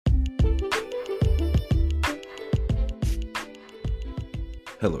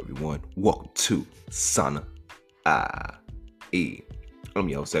Hello, everyone. Welcome to Sana IE. I'm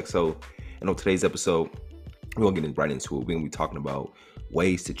your host, XO, and on today's episode, we're gonna get right into it. We're gonna be talking about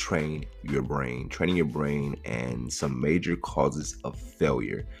ways to train your brain, training your brain, and some major causes of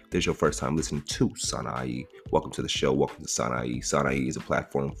failure. If this is your first time listening to Sana IE, welcome to the show. Welcome to Sana IE. Sana IE is a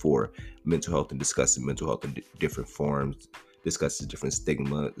platform for mental health and discussing mental health in different forms, discusses different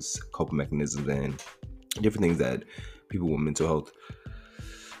stigmas, coping mechanisms, and different things that people with mental health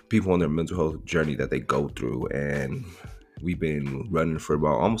people on their mental health journey that they go through. And we've been running for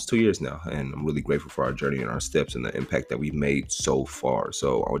about almost 2 years now, and I'm really grateful for our journey and our steps and the impact that we've made so far.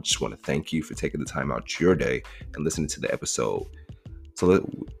 So I just want to thank you for taking the time out your day and listening to the episode. So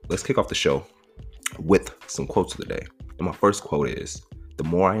let's kick off the show with some quotes of the day. And my first quote is, "The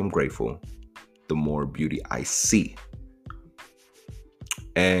more I am grateful, the more beauty I see."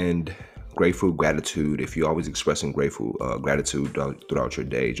 And gratitude, if you're always expressing gratitude throughout your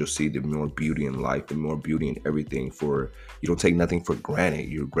days, you'll see the more beauty in life, the more beauty in everything. For you don't take nothing for granted.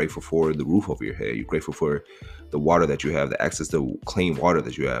 You're grateful for the roof over your head. You're grateful for the water that you have, the access to clean water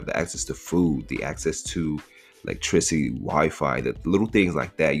that you have, the access to food, the access to electricity, Wi-Fi, the little things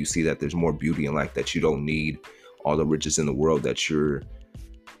like that. You see that there's more beauty in life, that you don't need all the riches in the world, that you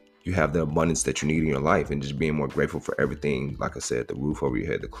have the abundance that you need in your life, and just being more grateful for everything. Like I said, the roof over your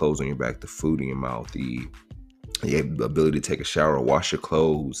head, the clothes on your back, the food in your mouth, the ability to take a shower, wash your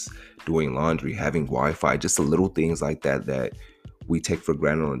clothes, doing laundry, having Wi-Fi, just the little things like that we take for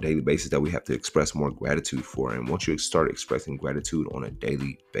granted on a daily basis that we have to express more gratitude for. And once you start expressing gratitude on a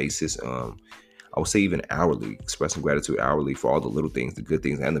daily basis, I would say even hourly, expressing gratitude hourly for all the little things, the good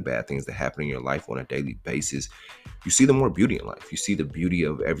things and the bad things that happen in your life on a daily basis, you see the more beauty in life. You see the beauty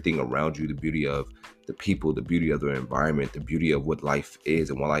of everything around you, the beauty of the people, the beauty of the environment, the beauty of what life is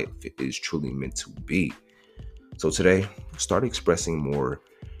and what life is truly meant to be. So today, start expressing more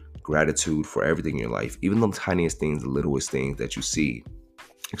gratitude for everything in your life, even the tiniest things, the littlest things that you see.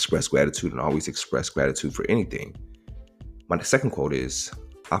 Express gratitude, and always express gratitude for anything. My second quote is,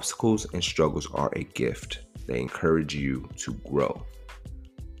 "Obstacles and struggles are a gift. They encourage you to grow."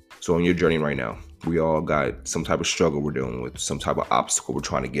 So on your journey right now, we all got some type of struggle we're dealing with, some type of obstacle we're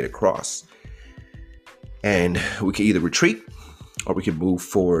trying to get across. And we can either retreat or we can move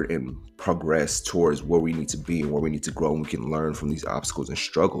forward and progress towards where we need to be and where we need to grow, and we can learn from these obstacles and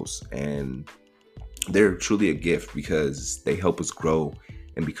struggles. And they're truly a gift because they help us grow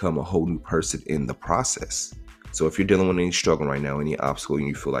and become a whole new person in the process. So if you're dealing with any struggle right now, any obstacle, and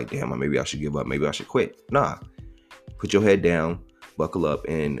you feel like, damn, maybe I should give up, maybe I should quit. Nah, put your head down, buckle up,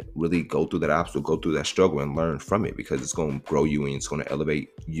 and really go through that obstacle, go through that struggle and learn from it, because it's going to grow you and it's going to elevate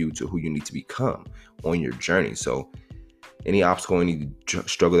you to who you need to become on your journey. So any obstacle, any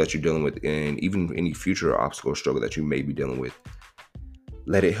struggle that you're dealing with, and even any future obstacle or struggle that you may be dealing with,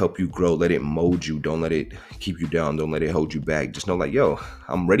 let it help you grow. Let it mold you. Don't let it keep you down. Don't let it hold you back. Just know, like, yo,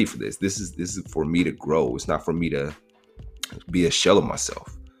 I'm ready for this. This is for me to grow. It's not for me to be a shell of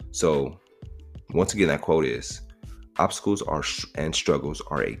myself. So once again, that quote is, "Obstacles and struggles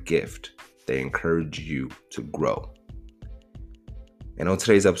are a gift. They encourage you to grow." And on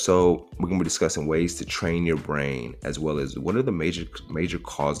today's episode, we're going to be discussing ways to train your brain, as well as what are the major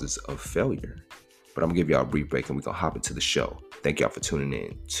causes of failure. But I'm going to give y'all a brief break and we're going to hop into the show. Thank y'all for tuning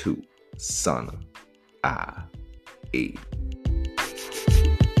in to Sana IE.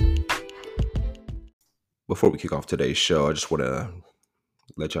 Before we kick off today's show, I just want to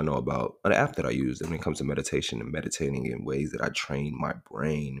let y'all know about an app that I use when it comes to meditation and meditating in ways that I train my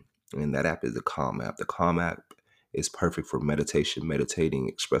brain. And that app is the Calm app. The Calm app is perfect for meditation, meditating,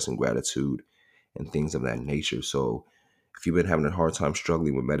 expressing gratitude, and things of that nature. So if you've been having a hard time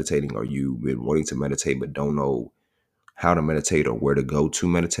struggling with meditating, or you've been wanting to meditate but don't know how to meditate or where to go to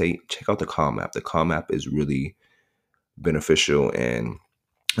meditate, check out the Calm app. The Calm app is really beneficial, and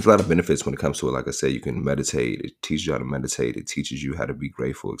there's a lot of benefits when it comes to it. Like I said, you can meditate. It teaches you how to meditate. It teaches you how to be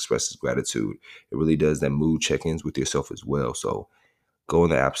grateful, expresses gratitude. It really does that mood check-ins with yourself as well. So go in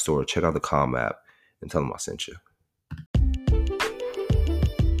the App Store, check out the Calm app, and tell them I sent you.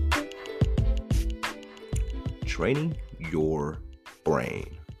 Training your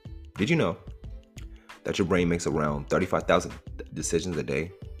brain. Did you know that your brain makes around 35,000 decisions a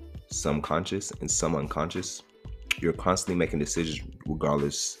day, some conscious and some unconscious? You're constantly making decisions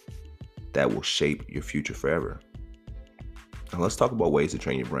regardless that will shape your future forever. Now let's talk about ways to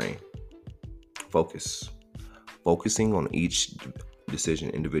train your brain. Focus. Focusing on each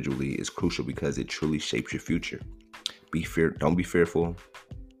decision individually is crucial because it truly shapes your future. Don't be fearful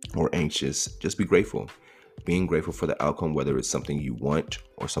or anxious. Just be grateful. Being grateful for the outcome, whether it's something you want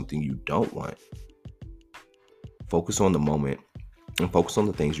or something you don't want. Focus on the moment and focus on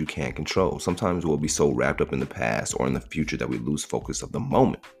the things you can't control. Sometimes we'll be so wrapped up in the past or in the future that we lose focus of the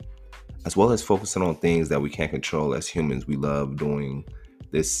moment, as well as focusing on things that we can't control. As humans, we love doing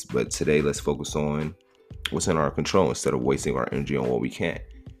this, but today let's focus on what's in our control instead of wasting our energy on what we can't.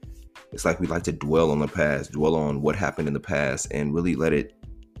 It's like we like to dwell on the past, dwell on what happened in the past, and really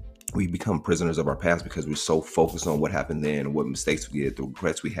we become prisoners of our past because we're so focused on what happened then, what mistakes we did, the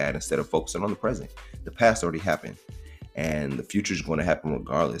regrets we had, instead of focusing on the present. The past already happened, and the future is going to happen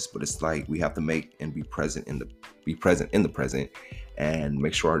regardless. But it's like we have to make and be present in the present, and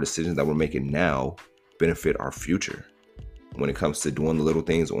make sure our decisions that we're making now benefit our future. When it comes to doing the little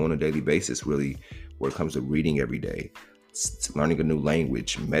things on a daily basis, really, where it comes to reading every day, learning a new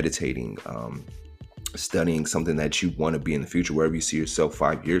language, meditating, studying something that you want to be in the future, wherever you see yourself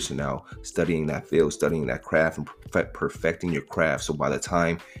 5 years from now, studying that field, studying that craft, and perfecting your craft. So by the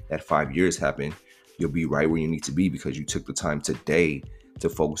time that 5 years happen, you'll be right where you need to be because you took the time today to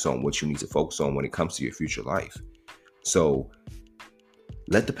focus on what you need to focus on when it comes to your future life. So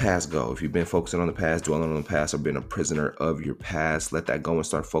let the past go. If you've been focusing on the past, dwelling on the past, or been a prisoner of your past, let that go and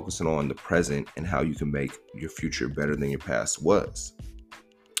start focusing on the present and how you can make your future better than your past was.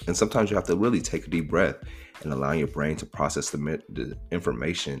 And sometimes you have to really take a deep breath and allow your brain to process the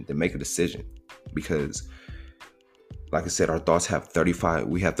information, to make a decision. Because, like I said, our thoughts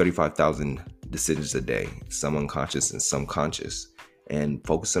we have 35,000 decisions a day, some unconscious and some conscious. And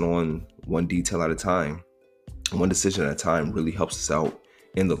focusing on one detail at a time, one decision at a time, really helps us out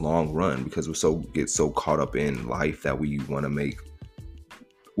in the long run, because we get so caught up in life that we want to make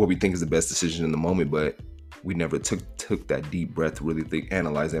what we think is the best decision in the moment, but we never took that deep breath to really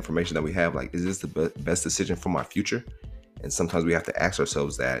analyze the information that we have. Like, is this the best decision for my future? And sometimes we have to ask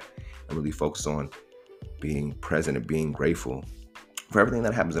ourselves that and really focus on being present and being grateful for everything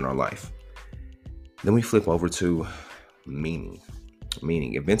that happens in our life. Then we flip over to meaning.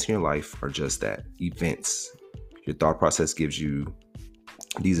 Events in your life are just that, events. Your thought process gives you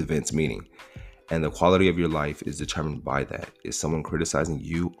these events meaning. And the quality of your life is determined by that. Is someone criticizing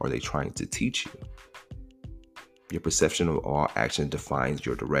you, or are they trying to teach you? Your perception of all action defines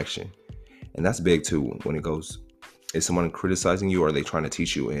your direction. And that's big too. When it goes, is someone criticizing you, or are they trying to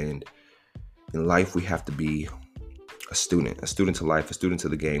teach you? And in life, we have to be a student to life, a student to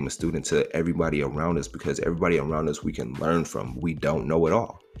the game, a student to everybody around us, because everybody around us we can learn from. We don't know it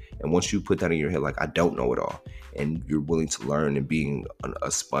all. And once you put that in your head, like, I don't know it all, and you're willing to learn and being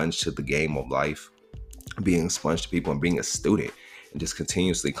a sponge to the game of life, being a sponge to people and being a student and just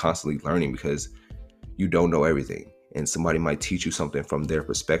continuously, constantly learning, because you don't know everything. And somebody might teach you something from their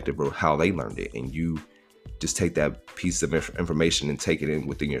perspective or how they learned it. And you just take that piece of information and take it in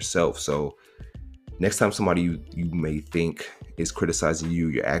within yourself. So next time somebody you may think is criticizing you,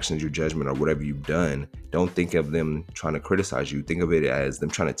 your actions, your judgment, or whatever you've done, don't think of them trying to criticize you. Think of it as them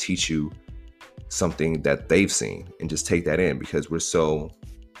trying to teach you something that they've seen, and just take that in, because we're so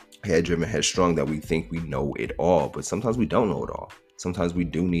head-driven, headstrong that we think we know it all. But sometimes we don't know it all. Sometimes we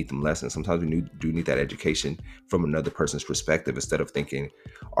do need them lessons. Sometimes we do need that education from another person's perspective, instead of thinking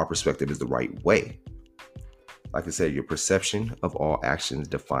our perspective is the right way. Like I said, your perception of all actions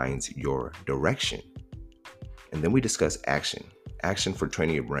defines your direction. And then we discuss action. Action for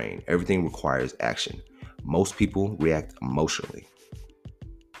training your brain. Everything requires action. Most people react emotionally.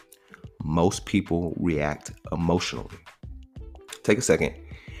 Take a second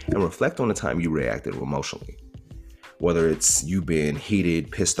and reflect on the time you reacted emotionally. Whether it's you being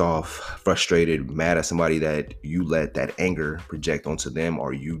heated, pissed off, frustrated, mad at somebody, that you let that anger project onto them,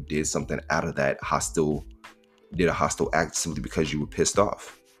 or you did something out of that did a hostile act simply because you were pissed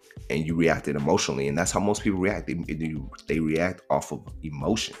off and you reacted emotionally. And that's how most people react. They react off of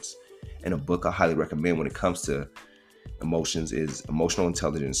emotions. And a book I highly recommend when it comes to emotions is Emotional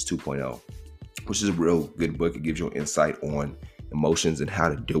Intelligence 2.0, which is a real good book. It gives you an insight on emotions and how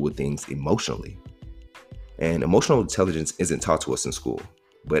to deal with things emotionally. And emotional intelligence isn't taught to us in school,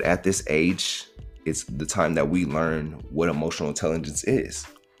 but at this age, it's the time that we learn what emotional intelligence is.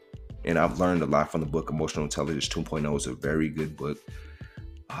 And I've learned a lot from the book Emotional Intelligence 2.0. It's a very good book,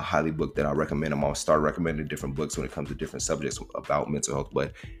 a highly book that I recommend. I'm going to start recommending different books when it comes to different subjects about mental health.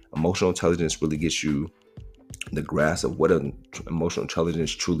 But emotional intelligence really gets you the grasp of what emotional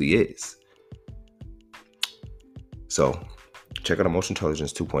intelligence truly is. So check out Emotional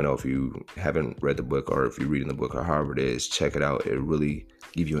Intelligence 2.0 if you haven't read the book, or if you're reading the book, or however it is. Check it out. It really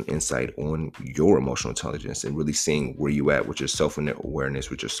give you an insight on your emotional intelligence, and really seeing where you at with your self-awareness,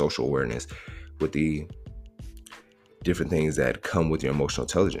 with your social awareness, with the different things that come with your emotional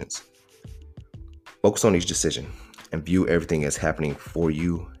intelligence. Focus on each decision and view everything as happening for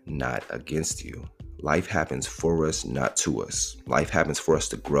you, not against you. Life happens for us, not to us. Life happens for us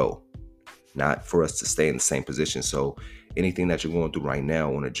to grow, not for us to stay in the same position. So anything that you're going through right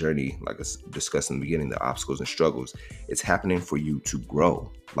now on a journey, like I discussed in the beginning, the obstacles and struggles, it's happening for you to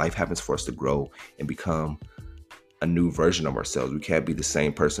grow. Life happens for us to grow and become a new version of ourselves. We can't be the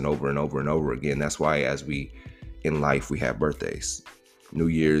same person over and over and over again. That's why as we in life, we have birthdays. New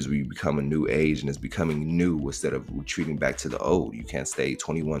Year's, we become a new age, and it's becoming new instead of retreating back to the old. You can't stay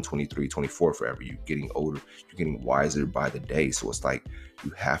 21, 23, 24 forever. You're getting older, you're getting wiser by the day. So it's like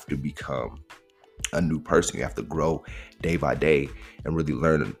you have to become a new person. You have to grow day by day and really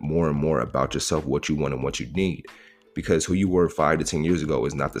learn more and more about yourself, what you want and what you need. Because who you were 5 to 10 years ago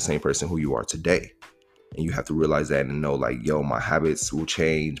is not the same person who you are today. And you have to realize that and know, like, yo, my habits will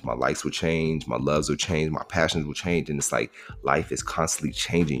change, my likes will change, my loves will change, my passions will change. And it's like life is constantly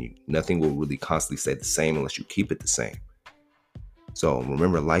changing you. Nothing will really constantly stay the same unless you keep it the same. So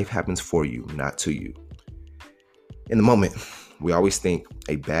remember, life happens for you, not to you. In the moment, we always think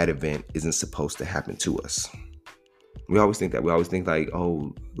a bad event isn't supposed to happen to us. We always think that. We always think like,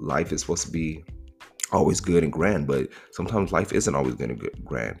 oh, life is supposed to be always good and grand, but sometimes life isn't always good and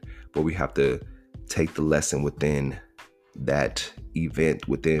grand. But we have to take the lesson within that event,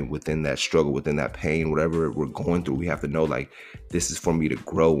 within that struggle, within that pain, whatever we're going through. We have to know, like, this is for me to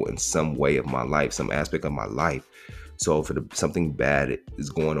grow in some way of my life, some aspect of my life. So if something bad is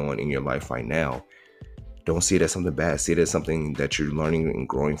going on in your life right now, don't see it as something bad. See it as something that you're learning and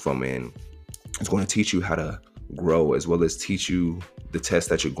growing from, and it's going to teach you how to grow, as well as teach you the test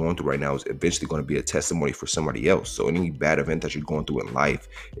that you're going through right now is eventually going to be a testimony for somebody else. So any bad event that you're going through in life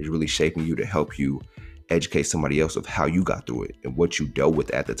is really shaping you to help you educate somebody else of how you got through it and what you dealt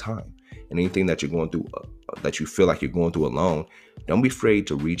with at the time. And anything that you're going through that you feel like you're going through alone, don't be afraid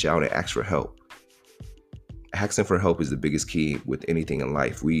to reach out and ask for help. Asking for help is the biggest key with anything in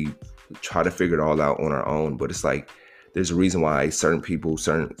life. We try to figure it all out on our own, but it's like there's a reason why certain people,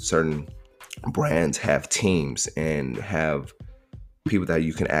 certain brands have teams and have people that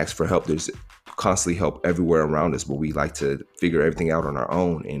you can ask for help. There's constantly help everywhere around us, but we like to figure everything out on our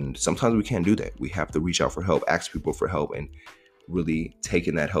own. And sometimes we can't do that. We have to reach out for help, ask people for help, and really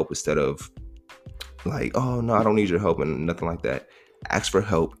taking that help instead of like, oh no, I don't need your help and nothing like that. Ask for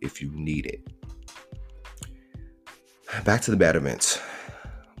help if you need it. Back to the bad events.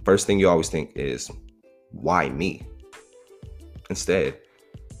 First thing you always think is, why me? Instead,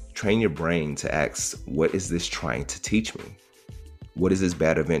 train your brain to ask, what is this trying to teach me? What is this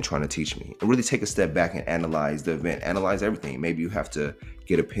bad event trying to teach me? And really take a step back and analyze the event, analyze everything. Maybe you have to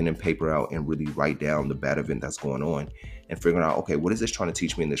get a pen and paper out and really write down the bad event that's going on and figure out, okay, what is this trying to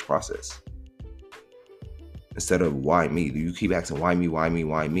teach me in this process? Instead of why me? You keep asking, why me, why me,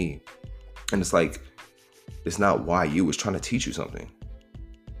 why me? And it's like, it's not why you, it's trying to teach you something.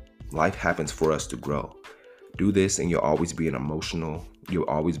 Life happens for us to grow. Do this and you'll always be you'll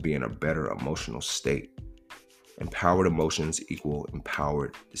always be in a better emotional state. Empowered emotions equal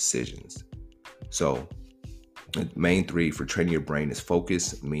empowered decisions. So the main 3 for training your brain is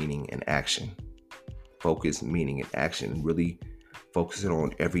focus, meaning, and action. Focus, meaning, and action. Really focusing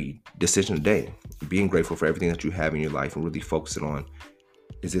on every decision today. Being grateful for everything that you have in your life and really focusing on,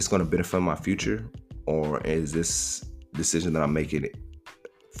 is this going to benefit my future? Or is this decision that I'm making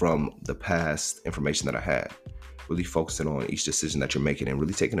from the past information that I had? Really focusing on each decision that you're making and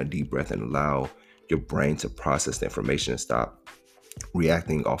really taking a deep breath and allow your brain to process the information and stop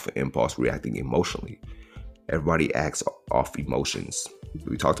reacting off of impulse, reacting emotionally. Everybody acts off emotions.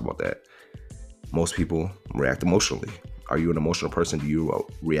 We talked about that. Most people react emotionally. Are you an emotional person? Do you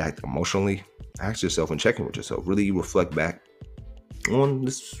react emotionally? Ask yourself and check in with yourself. Really reflect back on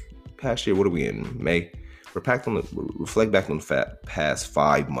this past year. What are we in? May? Reflect back on the past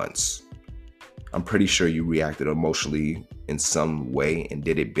 5 months. I'm pretty sure you reacted emotionally in some way, and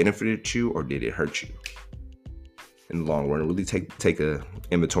did it benefit you or did it hurt you? In the long run, really take a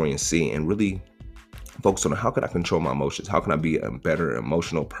inventory and see, and really focus on how can I control my emotions? How can I be a better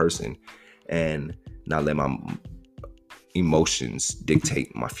emotional person and not let my emotions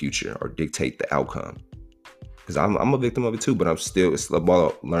dictate my future or dictate the outcome? Because I'm a victim of it too, but it's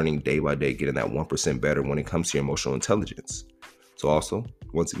about learning day by day, getting that 1% better when it comes to your emotional intelligence. So also,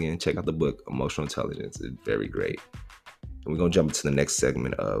 once again, check out the book, Emotional Intelligence. It's very great. And we're going to jump into the next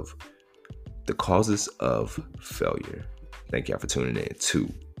segment of the causes of failure. Thank y'all for tuning in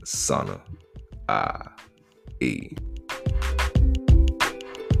to Sana IE.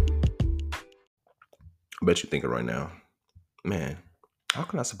 I bet you're thinking right now, man, how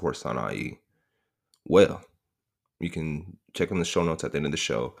can I support Sana IE? Well, you can check on the show notes at the end of the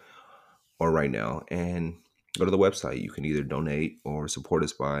show or right now and go to the website. You can either donate or support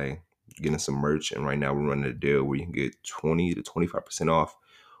us by getting some merch. And right now we're running a deal where you can get 20 to 25% off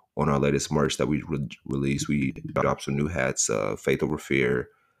on our latest merch that we released. We dropped some new hats, Faith Over Fear,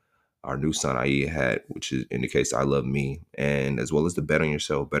 our new Sana'i hat, which indicates I love me, and as well as the bet on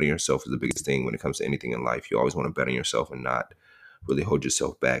yourself. Betting yourself is the biggest thing when it comes to anything in life. You always want to bet on yourself and not really hold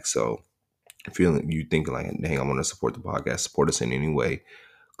yourself back. So if you thinking like, dang, I want to support the podcast, support us in any way,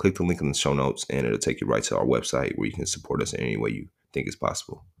 click the link in the show notes and it'll take you right to our website where you can support us in any way you think is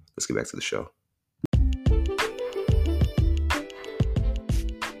possible. Let's get back to the show.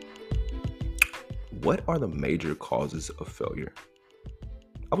 What are the major causes of failure?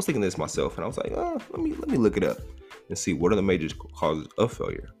 I was thinking this myself and I was like, let me look it up and see what are the major causes of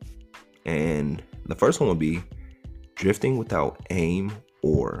failure. And the first one would be drifting without aim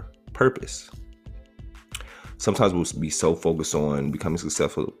or purpose. Sometimes we'll be so focused on becoming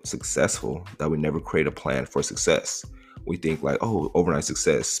successful that we never create a plan for success. We think like, oh, overnight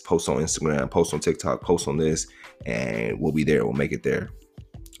success, post on Instagram, post on TikTok, post on this, and we'll be there, we'll make it there.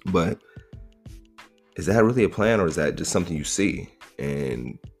 But is that really a plan, or is that just something you see?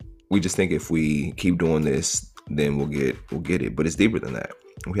 And we just think if we keep doing this, then we'll get it. But it's deeper than that.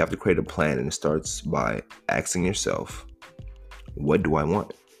 We have to create a plan, and it starts by asking yourself, what do I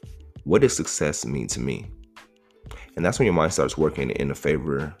want? What does success mean to me? And that's when your mind starts working in your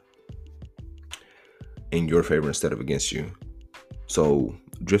favor instead of against you. So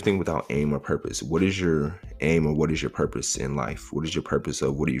drifting without aim or purpose. What is your aim or what is your purpose in life? What is your purpose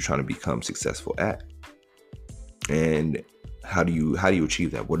of what are you trying to become successful at? And how do you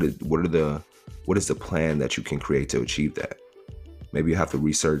achieve that? What is the plan that you can create to achieve that? Maybe you have to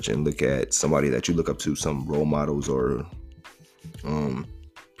research and look at somebody that you look up to, some role models or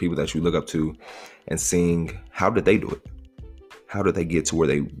people that you look up to, and seeing how did they do it? How did they get to where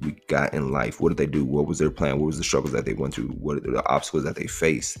they got in life? What did they do? What was their plan? What was the struggles that they went through? What are the obstacles that they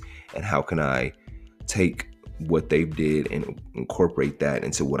faced? And how can I take what they did and incorporate that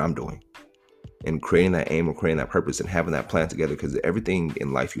into what I'm doing? And creating that aim or creating that purpose and having that plan together, because everything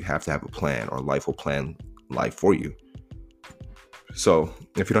in life, you have to have a plan, or life will plan life for you. So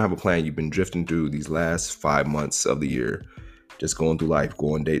if you don't have a plan, you've been drifting through these last 5 months of the year, just going through life,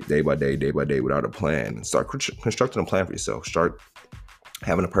 going day by day without a plan. Start constructing a plan for yourself. Start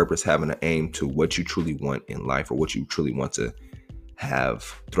having a purpose, having an aim to what you truly want in life, or what you truly want to have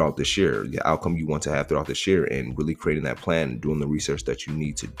throughout this year, the outcome you want to have throughout this year, and really creating that plan and doing the research that you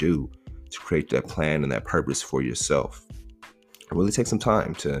need to do to create that plan and that purpose for yourself. Really take some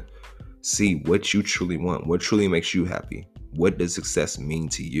time to see what you truly want, what truly makes you happy. What does success mean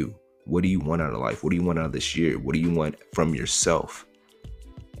to you? What do you want out of life? What do you want out of this year? What do you want from yourself?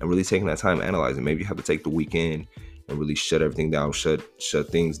 And really taking that time analyzing. Maybe you have to take the weekend and really shut everything down, shut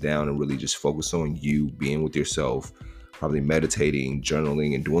things down, and really just focus on you being with yourself, probably meditating,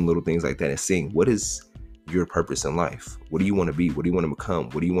 journaling, and doing little things like that, and seeing what is your purpose in life. What do you want to be? What do you want to become?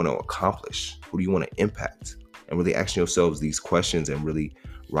 What do you want to accomplish? Who do you want to impact? And really asking yourselves these questions and really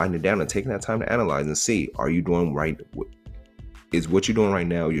writing it down and taking that time to analyze and see, are you doing right? Is what you're doing right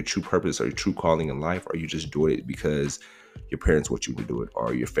now your true purpose or your true calling in life? Or are you just doing it because your parents want you to do it,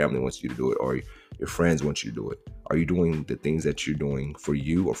 or your family wants you to do it, or your friends want you to do it? Are you doing the things that you're doing for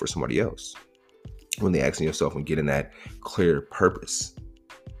you or for somebody else? Really asking yourself and getting that clear purpose.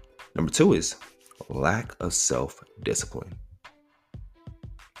 Number 2 is lack of self-discipline.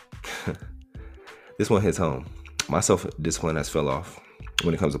 This one hits home. My self-discipline has fell off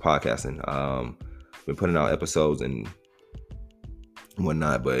when it comes to podcasting. Been putting out episodes and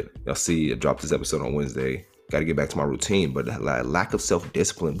whatnot, but y'all see I dropped this episode on Wednesday. Got to get back to my routine, but lack of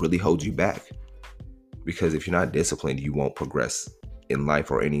self-discipline really holds you back, because if you're not disciplined, you won't progress in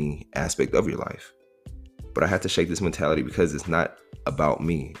life or any aspect of your life. But I have to shake this mentality, because it's not about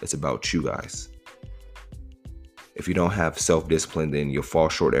me, it's about you guys. If you don't have self-discipline, then you'll fall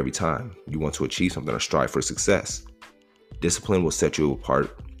short every time you want to achieve something or strive for success. Discipline will set you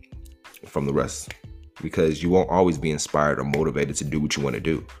apart from the rest, because you won't always be inspired or motivated to do what you want to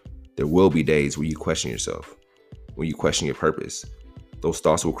do. There will be days where you question yourself, when you question your purpose. Those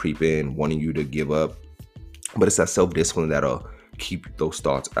thoughts will creep in, wanting you to give up, but it's that self-discipline that'll keep those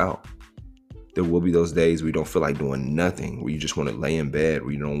thoughts out. There will be those days where you don't feel like doing nothing, where you just want to lay in bed,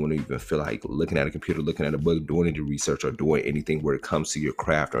 where you don't want to even feel like looking at a computer, looking at a book, doing any research, or doing anything where it comes to your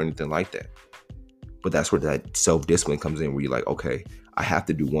craft or anything like that. But that's where that self-discipline comes in, where you're like, okay, I have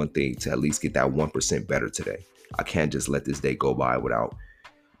to do one thing to at least get that 1% better today. I can't just let this day go by without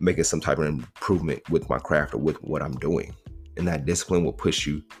making some type of improvement with my craft or with what I'm doing. And that discipline will push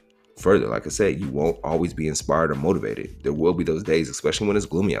you further. Like I said, you won't always be inspired or motivated. There will be those days, especially when it's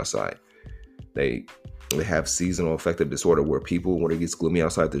gloomy outside. They have seasonal affective disorder where people, when it gets gloomy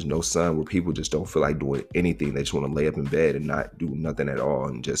outside, there's no sun, where people just don't feel like doing anything. They just want to lay up in bed and not do nothing at all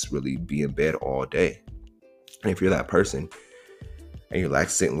and just really be in bed all day. And if you're that person and you're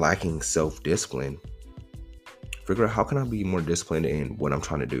lacking self-discipline, figure out, how can I be more disciplined in what I'm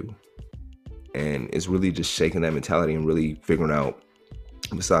trying to do? And it's really just shaking that mentality and really figuring out,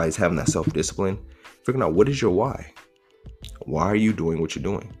 besides having that self-discipline, figuring out, what is your why? Why are you doing what you're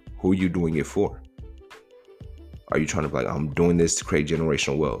doing? Who are you doing it for? Are you trying to be like, I'm doing this to create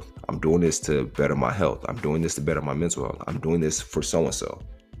generational wealth. I'm doing this to better my health. I'm doing this to better my mental health. I'm doing this for so-and-so.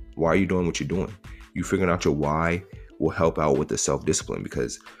 Why are you doing what you're doing? You figuring out your why will help out with the self-discipline,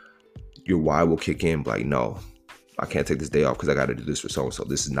 because your why will kick in like, no, I can't take this day off because I got to do this for so-and-so.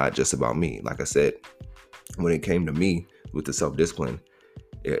 This is not just about me. Like I said, when it came to me with the self-discipline,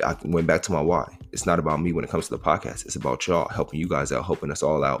 I went back to my why. It's not about me when it comes to the podcast. It's about y'all, helping you guys out, helping us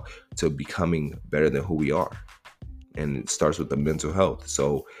all out to becoming better than who we are. And it starts with the mental health.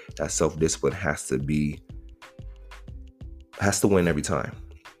 So that self-discipline has to win every time.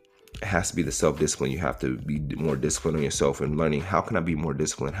 It has to be the self-discipline. You have to be more disciplined on yourself and learning, how can I be more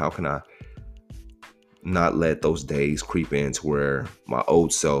disciplined? How can I not let those days creep in to where my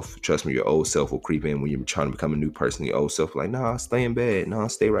old self, trust me, your old self will creep in when you're trying to become a new person. The old self like, nah, stay in bed. Nah,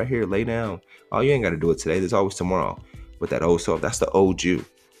 stay right here. Lay down. Oh, you ain't got to do it today. There's always tomorrow. But that old self, that's the old you.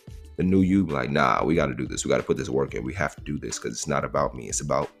 The new you, like, nah, we got to do this. We got to put this work in. We have to do this because it's not about me. It's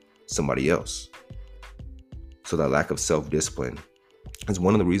about somebody else. So that lack of self-discipline is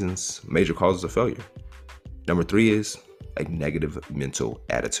one of the reasons, major causes of failure. Number 3 is a negative mental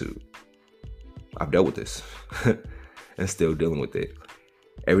attitude. I've dealt with this and still dealing with it.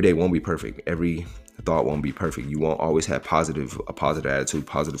 Every day won't be perfect. Every thought won't be perfect. You won't always have a positive attitude,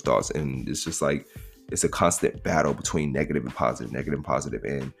 positive thoughts. And it's just like, it's a constant battle between negative and positive,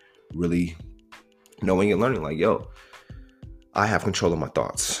 and really knowing and learning, like, yo, I have control of my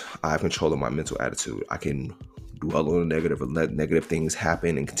thoughts. I have control of my mental attitude. I can dwell on the negative and let negative things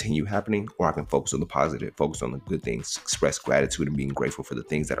happen and continue happening, or I can focus on the positive, focus on the good things, express gratitude and being grateful for the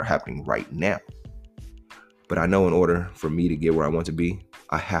things that are happening right now. But I know in order for me to get where I want to be,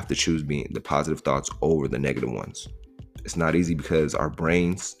 I have to choose being the positive thoughts over the negative ones. It's not easy because our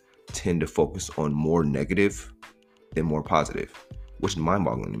brains tend to focus on more negative than more positive, which is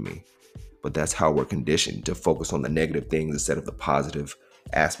mind-boggling to me. But that's how we're conditioned, to focus on the negative things instead of the positive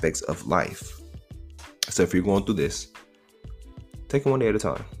aspects of life. So if you're going through this, take it one day at a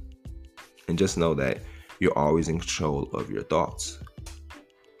time. And just know that you're always in control of your thoughts.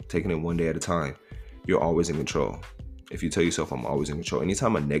 Taking it one day at a time, you're always in control. If you tell yourself, I'm always in control,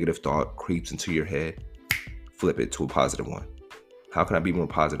 anytime a negative thought creeps into your head, flip it to a positive one. How can I be more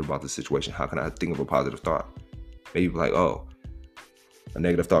positive about the situation? How can I think of a positive thought? Maybe like, oh, a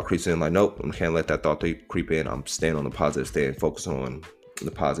negative thought creeps in, like, nope, I can't let that thought creep in. I'm staying on the positive, staying focused on the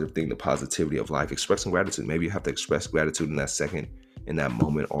positive thing, the positivity of life, expressing gratitude. Maybe you have to express gratitude in that second, in that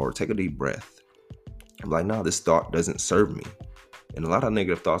moment, or take a deep breath. I'm like, no, this thought doesn't serve me. And a lot of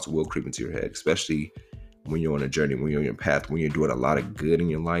negative thoughts will creep into your head, especially when you're on a journey, when you're on your path, when you're doing a lot of good in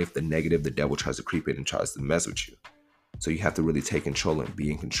your life. The negative, the devil tries to creep in and tries to mess with you. So you have to really take control and be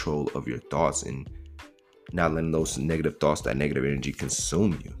in control of your thoughts and not letting those negative thoughts, that negative energy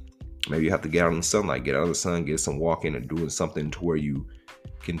consume you. Maybe you have to get out in the sunlight, get out in the sun, get some walking and doing something to where you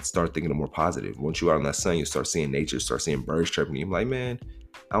can start thinking of more positive. Once you're out in that sun, you start seeing nature, start seeing birds chirping. You're like, man,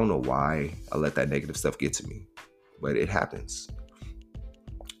 I don't know why I let that negative stuff get to me, but it happens.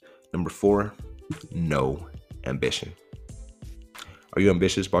 Number 4, no ambition. Are you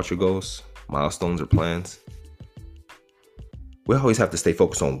ambitious about your goals, milestones, or plans? We always have to stay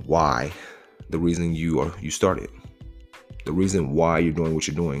focused on why, the reason you started, the reason why you're doing what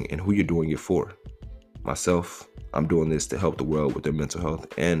you're doing, and who you're doing it for. Myself, I'm doing this to help the world with their mental health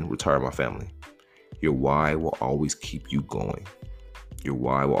and retire my family. Your why will always keep you going. Your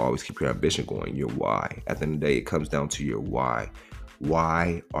why will always keep your ambition going. Your why. At the end of the day, it comes down to your why.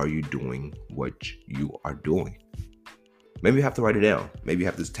 Why are you doing what you are doing? Maybe you have to write it down. Maybe you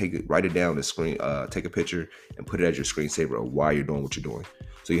have to write it down, take a picture and put it as your screensaver of why you're doing what you're doing.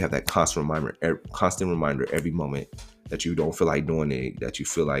 So you have that constant reminder every moment that you don't feel like doing it, that you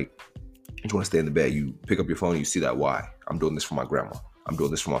feel like you want to stay in the bed. You pick up your phone and you see that why. I'm doing this for my grandma. I'm doing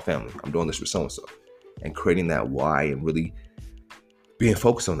this for my family. I'm doing this for so-and-so. And creating that why and really being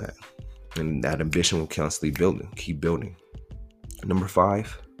focused on that. And that ambition will constantly keep building. Number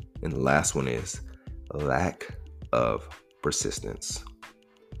 5, and the last one is lack of persistence.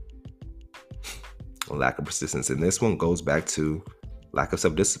 Lack of persistence. And this one goes back to lack of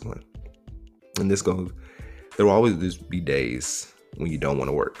self-discipline. And there will always be days when you don't want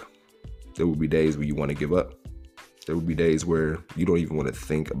to work. There will be days where you want to give up. There will be days where you don't even want to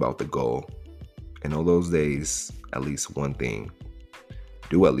think about the goal. And on those days, do at least one thing.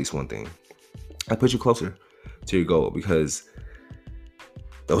 That puts you closer to your goal, because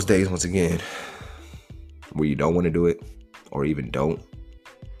those days, once again, where you don't want to do it or even don't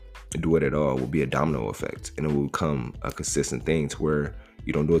do it at all, will be a domino effect, and it will become a consistent thing to where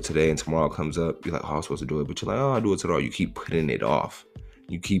you don't do it today and tomorrow comes up, you're like, oh, I'm supposed to do it, but you're like, oh, I'll do it tomorrow. You keep putting it off.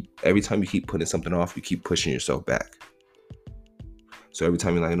 Every time you keep putting something off, you keep pushing yourself back. So every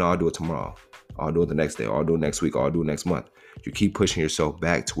time you're like, no, I'll do it tomorrow, I'll do it the next day, or I'll do it next week, or I'll do it next month, you keep pushing yourself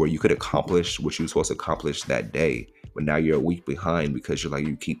back to where you could accomplish what you were supposed to accomplish that day, but now you're a week behind because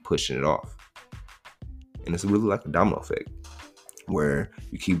you keep pushing it off. And it's really like a domino effect, where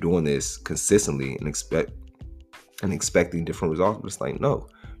you keep doing this consistently and expecting different results, but it's like, no,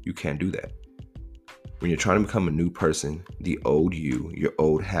 you can't do that. When you're trying to become a new person, the old you, your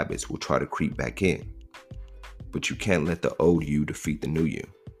old habits will try to creep back in, but you can't let the old you defeat the new you.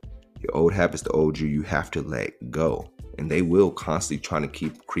 Your old habits, the old you have to let go, and they will constantly try to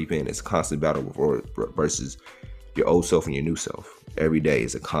keep creeping. It's a constant battle versus your old self and your new self. Every day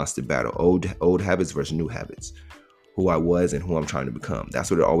is a constant battle. Old habits versus new habits. Who I was and who I'm trying to become. That's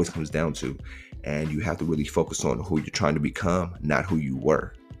what it always comes down to. And you have to really focus on who you're trying to become, not who you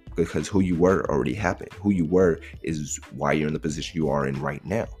were. Because who you were already happened. Who you were is why you're in the position you are in right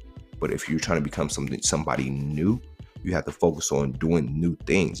now. But if you're trying to become somebody new, you have to focus on doing new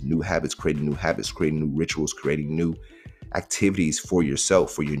things, new habits, creating new rituals, creating new activities for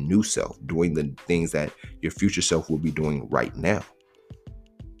yourself, for your new self, doing the things that your future self will be doing right now.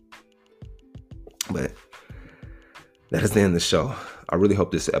 But that is the end of the show. I really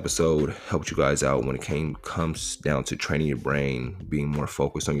hope this episode helped you guys out when it comes down to training your brain, being more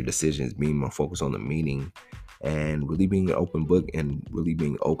focused on your decisions, being more focused on the meaning, and really being an open book and really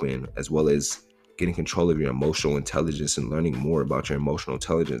being open, as well as getting control of your emotional intelligence and learning more about your emotional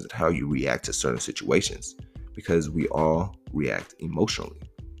intelligence and how you react to certain situations, because we all react emotionally.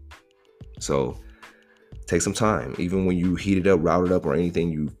 So take some time. Even when you heated up, routed up, or anything,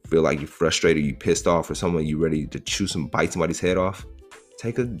 you feel like you're frustrated, you pissed off, or someone you ready to bite somebody's head off,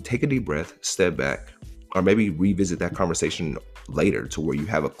 take a deep breath, step back, or maybe revisit that conversation later to where you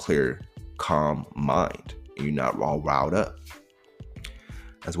have a clear, calm mind and you're not all riled up.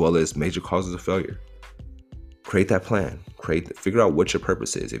 As well as major causes of failure. Create that plan. Figure out what your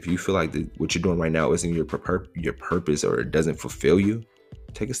purpose is. If you feel like what you're doing right now isn't your purpose, or it doesn't fulfill you,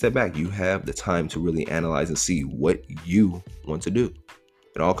 take a step back. You have the time to really analyze and see what you want to do.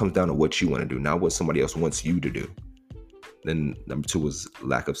 It all comes down to what you want to do, not what somebody else wants you to do. Then number 2 was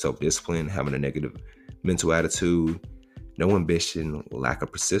lack of self-discipline, having a negative mental attitude, no ambition, lack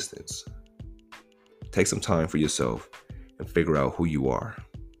of persistence. Take some time for yourself and figure out who you are.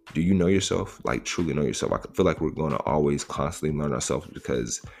 Do you know yourself? Like, truly know yourself? I feel like we're going to always constantly learn ourselves,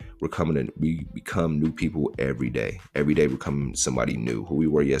 because we become new people every day. Every day we're becoming somebody new. Who we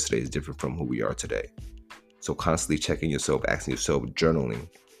were yesterday is different from who we are today. So constantly checking yourself, asking yourself, journaling.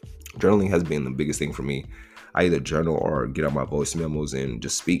 Journaling has been the biggest thing for me. I either journal or get out my voice memos and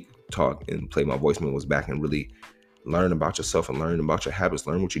just talk, and play my voice memos back and really learn about yourself and learn about your habits.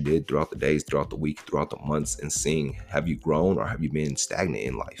 Learn what you did throughout the days, throughout the week, throughout the months, and seeing, have you grown or have you been stagnant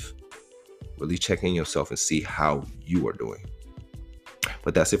in life? Really checking yourself and see how you are doing.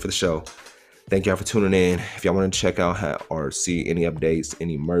 But that's it for the show. Thank y'all for tuning in. If y'all want to check out or see any updates,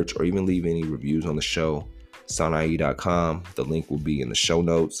 any merch, or even leave any reviews on the show, soundie.com. The link will be in the show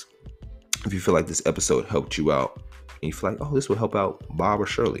notes. If you feel like this episode helped you out and you feel like, oh, this will help out Bob or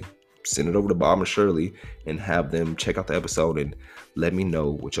Shirley, send it over to Bob or Shirley and have them check out the episode and let me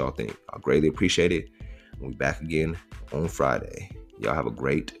know what y'all think. I'll greatly appreciate it. We'll be back again on Friday. Y'all have a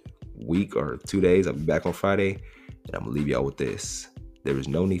great week or 2 days. I'll be back on Friday, and I'm going to leave y'all with this. There is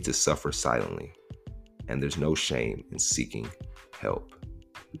no need to suffer silently, and there's no shame in seeking help.